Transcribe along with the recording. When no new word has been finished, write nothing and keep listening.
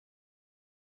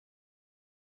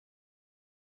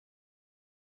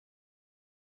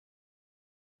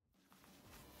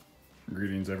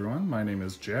Greetings everyone, my name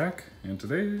is Jack, and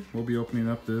today we'll be opening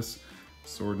up this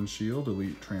Sword and Shield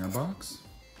Elite Trainer box.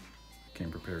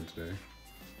 Came prepared today.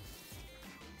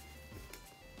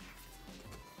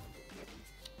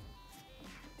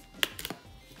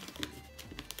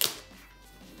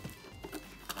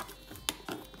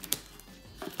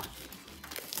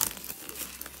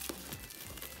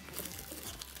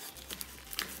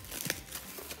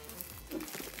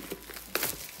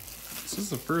 This is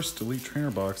the first Elite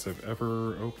Trainer box I've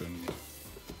ever opened.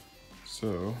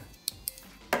 So,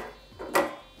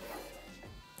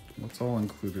 what's all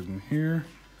included in here?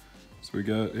 So we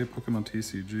got 8 Pokemon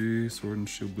TCG, Sword and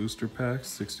Shield booster packs,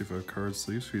 65 card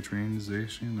sleeves featuring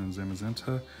Zacian and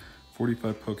Zamazenta,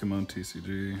 45 Pokemon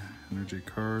TCG energy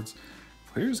cards,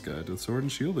 Player's Guide to the Sword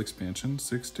and Shield expansion,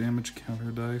 6 damage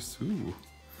counter dice. Ooh.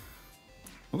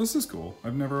 Well, this is cool.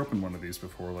 I've never opened one of these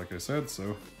before, like I said,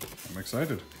 so I'm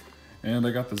excited. And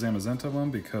I got the Zamazenta one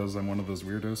because I'm one of those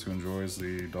weirdos who enjoys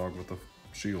the dog with the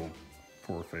shield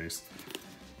for a face.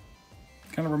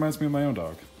 Kind of reminds me of my own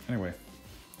dog. Anyway,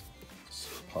 let's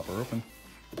pop her open.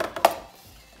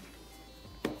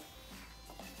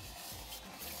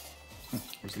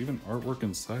 There's even artwork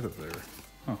inside of there.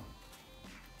 Huh.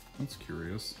 That's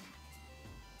curious.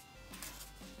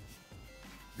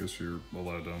 I guess you're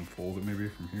allowed to unfold it maybe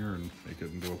from here and make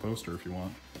it into a poster if you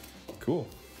want. Cool.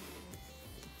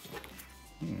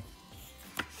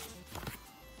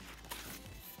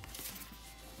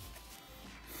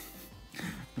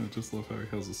 I just love how he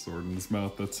has a sword in his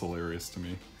mouth. That's hilarious to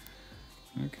me.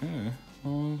 Okay.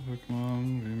 Oh,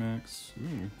 Pokemon VMAX.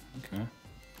 Ooh, okay.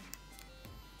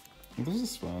 Well, this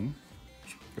is fun.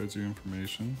 Which provides you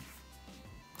information.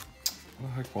 What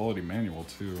a high quality manual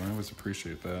too. I always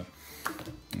appreciate that.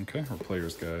 Okay, our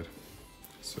player's guide.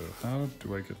 So how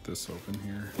do I get this open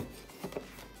here?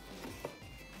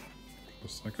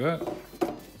 Just like that.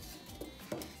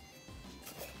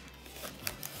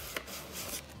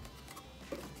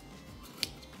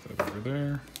 Put that over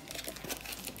there.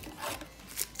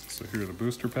 So here are the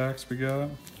booster packs we got.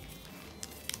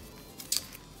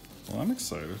 Well, I'm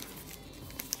excited.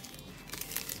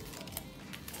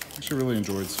 Actually really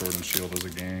enjoyed Sword and Shield as a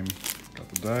game. Got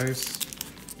the dice.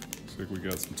 Looks like we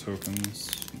got some tokens.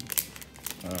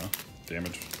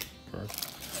 Damage cards.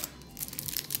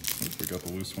 We got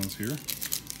the loose ones here.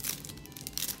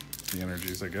 The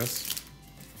energies, I guess.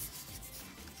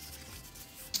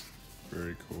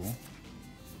 Very cool.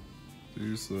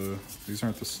 These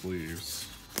aren't the sleeves.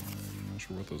 I'm not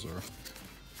sure what those are,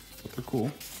 but they're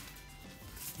cool.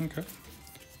 Okay.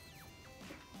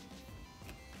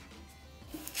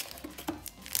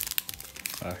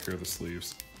 Here are the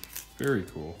sleeves. Very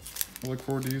cool. I look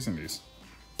forward to using these.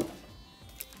 Let's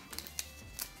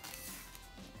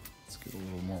get a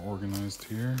little more organized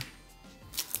here.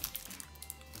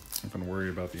 I'm not going to worry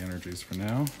about the energies for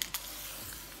now.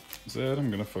 Instead,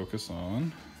 I'm going to focus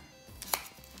on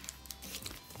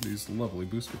these lovely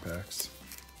booster packs.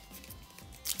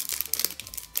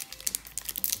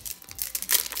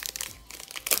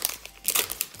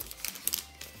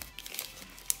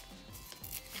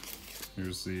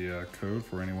 Here's the code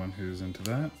for anyone who's into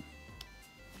that.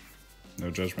 No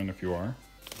judgment if you are.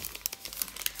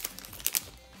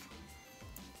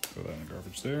 Throw that in the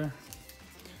garbage there.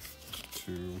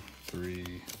 2,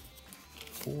 3,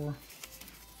 4.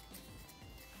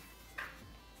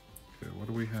 Okay, what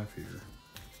do we have here?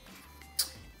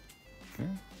 Okay,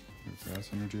 grass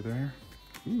energy there.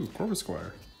 Ooh,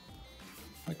 Corvisquire.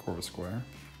 I like Corvisquire.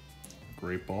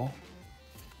 Great Ball.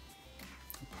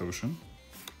 Potion.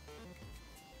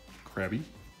 Krabby.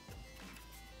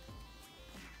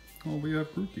 Oh, we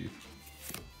have Grookey.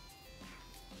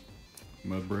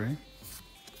 Mudbray.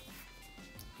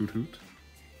 Hoot.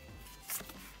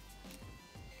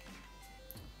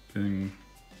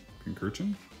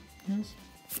 Pincurchin, yes.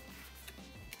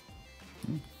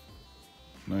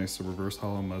 Nice, a reverse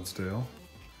hollow Mudsdale.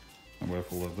 My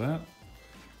wife will love that.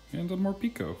 And a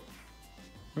Morpeko.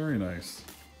 Very nice.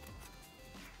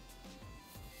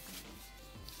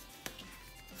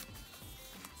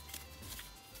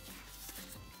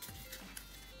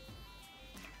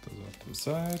 Those off to the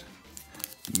side.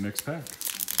 Next pack.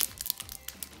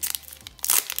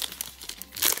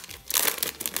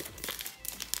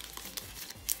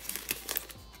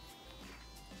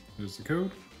 There's the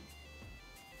code.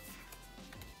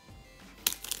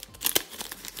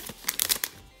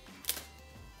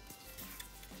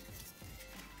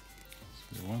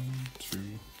 So 1, 2,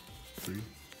 3,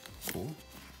 4.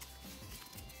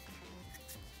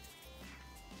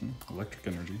 Electric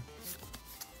energy.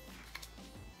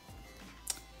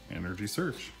 Energy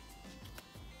Search.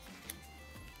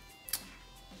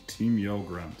 Team Yell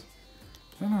Grunt.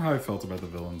 I don't know how I felt about the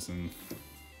villains in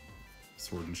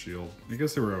Sword and Shield. I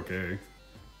guess they were okay.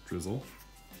 Drizzle,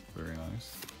 very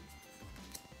nice.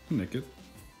 Nickit.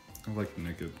 I like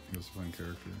Nickit. He was a fun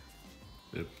character.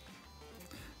 It.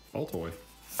 Baltoy.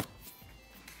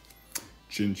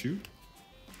 Chinchu.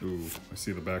 Ooh, I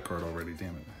see the back card already.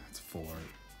 Damn it. It's full art.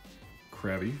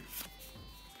 Krabby.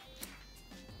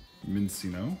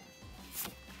 Mincino.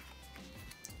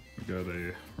 We got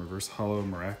a reverse hollow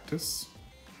Maractus.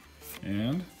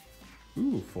 And,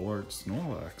 ooh, full art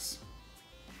Snorlax.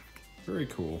 Very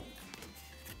cool.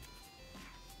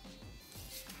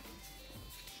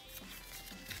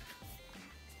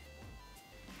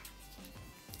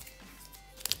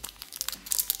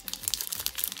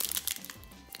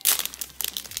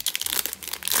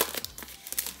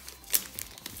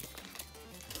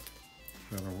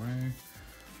 That away.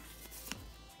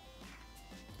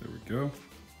 There we go.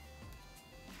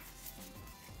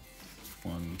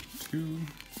 1, 2,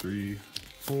 3,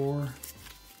 4.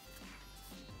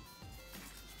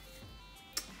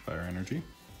 Fire energy.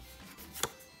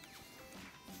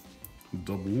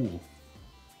 Double.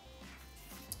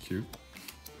 Cute.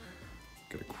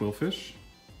 Got a Quillfish.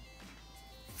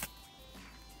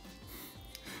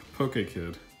 Poke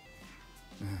Kid.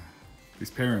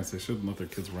 These parents, they shouldn't let their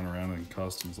kids run around in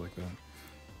costumes like that.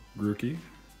 Grookey.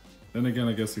 Then again,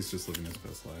 I guess he's just living his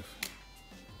best life.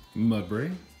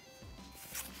 Mudbray.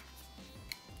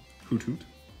 Hoot Hoot.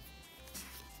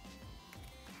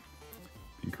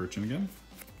 Pincurchin again.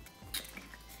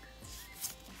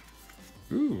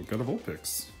 Ooh, got a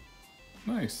Vulpix.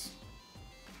 Nice.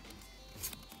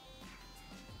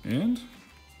 And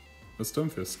a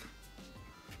Stunfisk.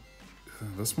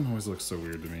 This one always looks so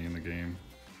weird to me in the game.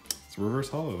 It's a reverse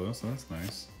hollow though, so that's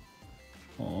nice.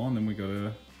 Oh, and then we got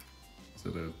a, is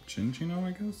it a Chinchino,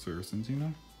 I guess, or a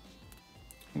Cinccino?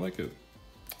 I like it.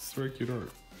 It's very cute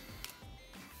art.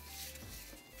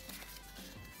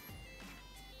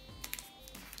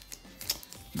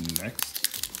 Next.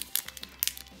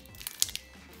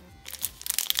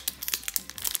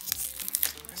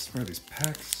 I swear these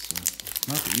packs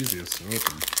are not the easiest to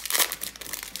open.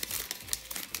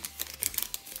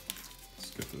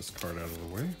 Let's get this card out of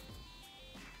the way.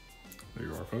 There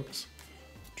you are, folks.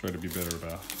 Try to be better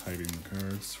about hiding the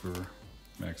cards for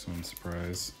maximum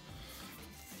surprise.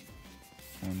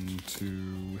 1,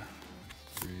 2,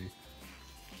 3,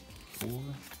 4.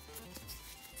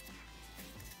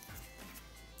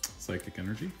 Psychic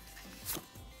Energy.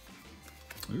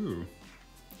 Ooh,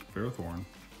 Ferrothorn.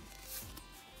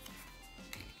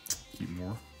 Keep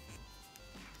more.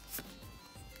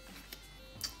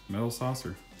 Metal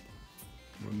Saucer.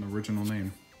 What an original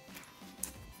name.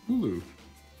 Hulu.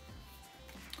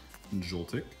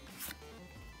 Joltik.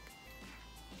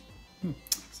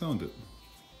 Sound it.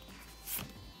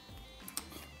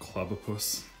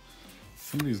 Clobopus.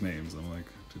 Some of these names, I'm like,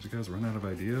 did you guys run out of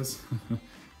ideas?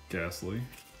 Ghastly.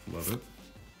 Love it.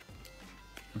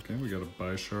 Okay, we got a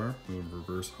Bisharp with a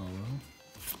reverse hollow.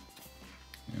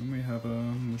 And we have a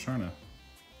Musharna.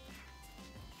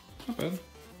 Not bad.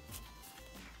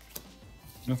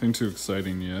 Nothing too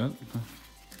exciting yet.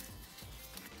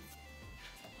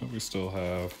 But we still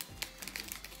have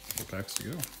 4 packs to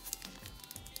go.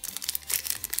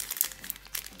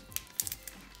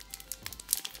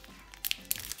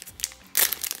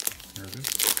 There it is.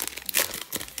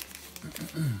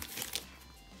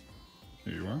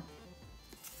 Here you are.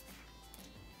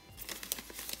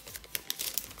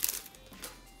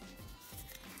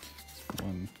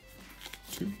 One,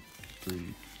 2,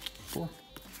 3, 4.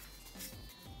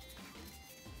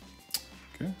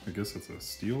 Okay, I guess it's a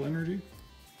Steel Energy.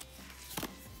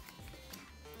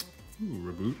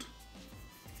 Ooh, Reboot.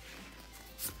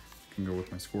 Can go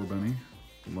with my Scorbunny.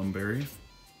 Lumberry.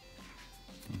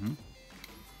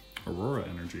 Aurora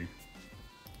Energy.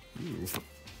 Ooh.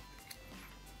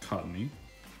 Cottony.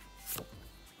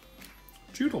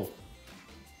 Judel.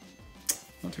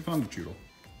 Not too fond of Judel.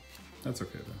 That's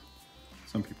okay though.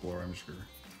 Some people are, I'm sure.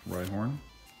 Rhyhorn.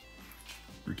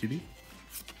 Rikidi.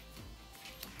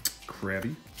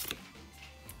 Krabby.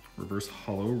 Reverse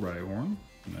Hollow Rhyhorn.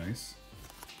 Nice.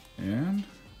 And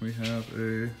we have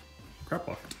a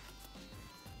Craplock.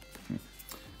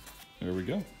 There we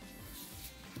go.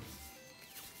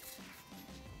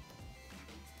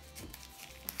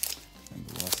 And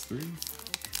the last 3.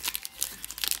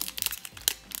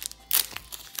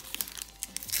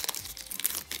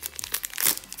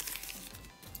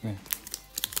 Okay.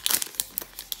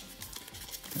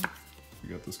 Okay. We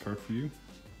got this card for you.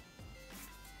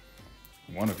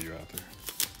 One of you out there.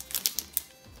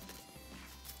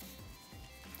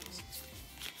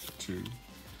 2,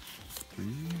 3,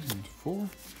 and 4.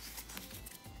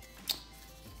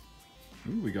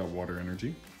 Ooh, we got Water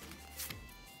Energy.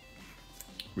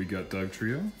 We got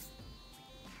Dugtrio.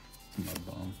 Mud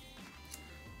Bomb.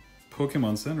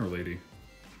 Pokemon Center Lady.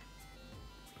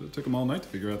 But it took them all night to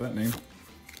figure out that name.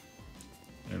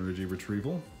 Energy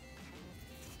Retrieval.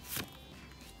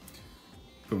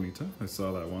 Ponyta, I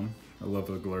saw that one. I love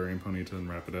the Galarian Ponyta and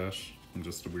Rapidash. I'm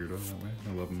just a weirdo that way.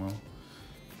 I love them all.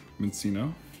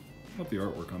 Mincino. I love the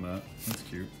artwork on that. That's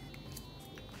cute.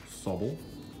 Sobble.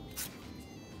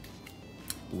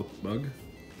 Blipbug.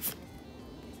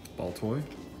 Baltoy.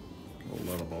 Got a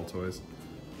lot of Baltoys.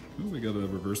 Ooh, we got a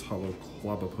reverse hollow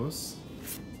Clobopus.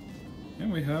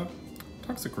 And we have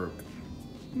Toxicroak.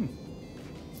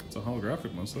 It's a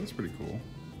holographic one, so that's pretty cool.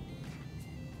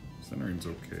 Centering's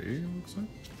okay, looks like.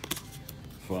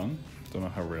 Fun. Don't know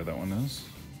how rare that one is.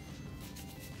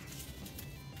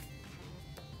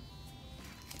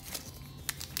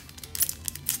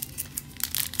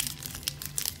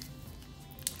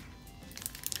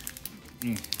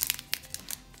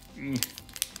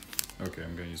 Okay,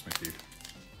 I'm gonna use my teeth.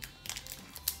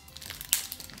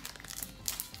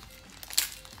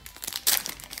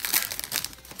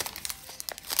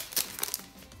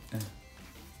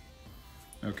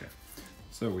 Okay,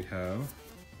 so we have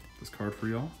this card for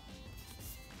y'all.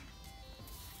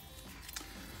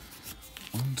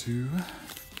 1, 2,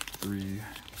 3,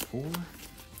 4.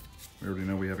 We already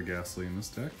know we have a Ghastly in this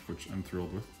deck, which I'm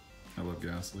thrilled with. I love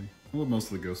Ghastly. I love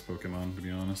most of the Ghost Pokemon, to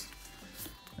be honest.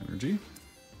 Energy.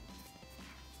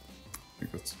 I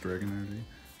think that's Dragon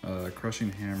Energy.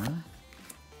 Crushing Hammer.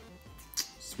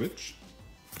 Switch.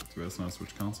 So that's not a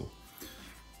Switch console.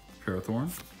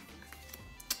 Parathorn.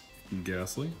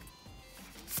 Ghastly.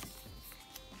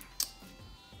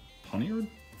 Poniard.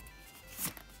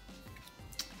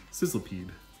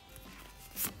 Sizzlipede.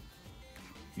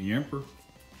 Yamper.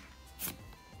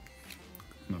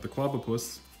 Another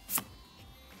Clobopus.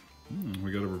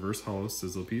 We got a reverse hollow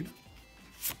Sizzlipede.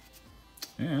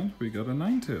 And we got a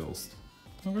Ninetales.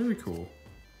 Oh, very cool.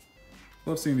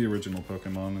 Love seeing the original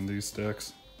Pokemon in these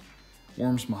decks.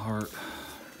 Warms my heart.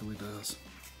 It really does.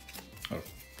 Oh,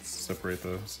 let's separate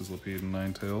the Sizzlipede and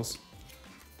Ninetales.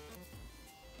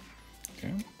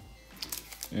 Okay.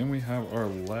 And we have our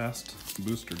last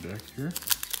booster deck here.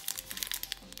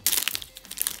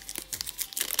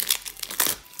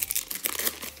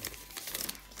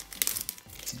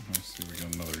 Let's see, we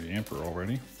got another Yamper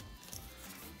already.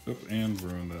 Oop, and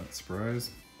ruined that surprise,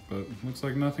 but looks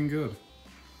like nothing good.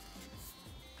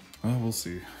 Well, we'll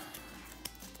see.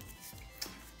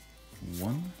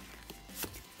 1,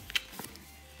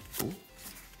 4.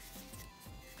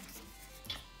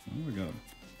 Oh, we got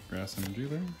Grass Energy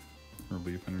there, or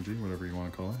Leaf Energy, whatever you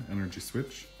want to call it. Energy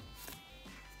Switch.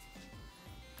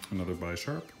 Another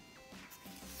Bisharp.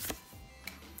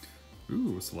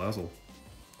 Ooh, Salazzle.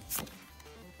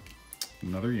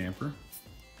 Another Yamper.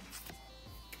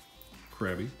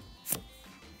 Krabby.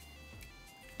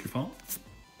 Cufant.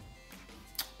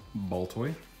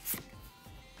 Baltoy.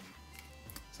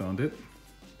 Soundit.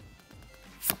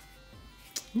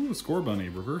 Ooh, a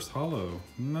Scorbunny, reverse hollow.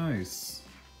 Nice.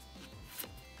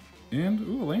 And,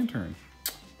 ooh, a Lantern.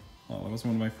 Oh, that was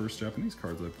one of my first Japanese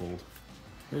cards I pulled.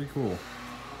 Very cool.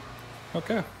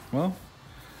 Okay, well,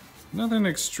 nothing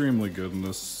extremely good in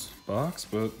this box,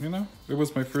 but, you know, it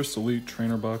was my first Elite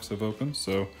Trainer box I've opened,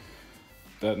 so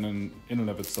that in and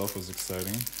of itself was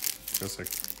exciting. I guess I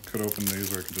could open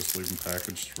these, or I could just leave them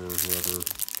packaged for whoever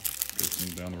gets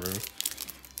them down the road.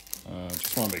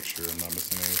 Just want to make sure I'm not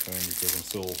missing anything, because I'm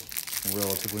still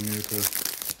relatively new to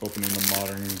opening the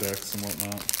modern decks and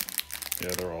whatnot.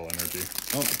 Yeah, they're all energy.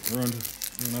 Oh, ruined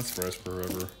that surprise for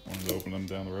whoever wanted to open them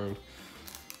down the road.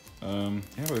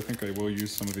 Yeah, but I think I will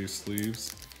use some of these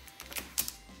sleeves.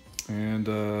 And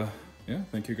yeah,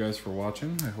 thank you guys for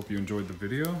watching. I hope you enjoyed the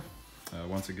video.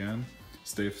 Once again,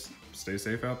 stay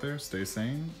safe out there, stay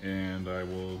sane, and I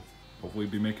will hopefully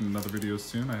be making another video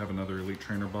soon. I have another Elite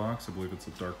Trainer box. I believe it's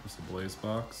a Darkness Ablaze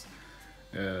box.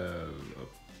 A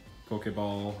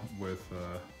Pokeball with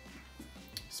a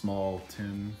small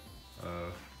tin.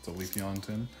 It's a Leafeon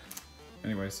tin.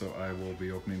 Anyway, so I will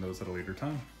be opening those at a later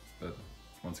time. But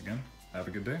once again, have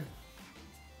a good day.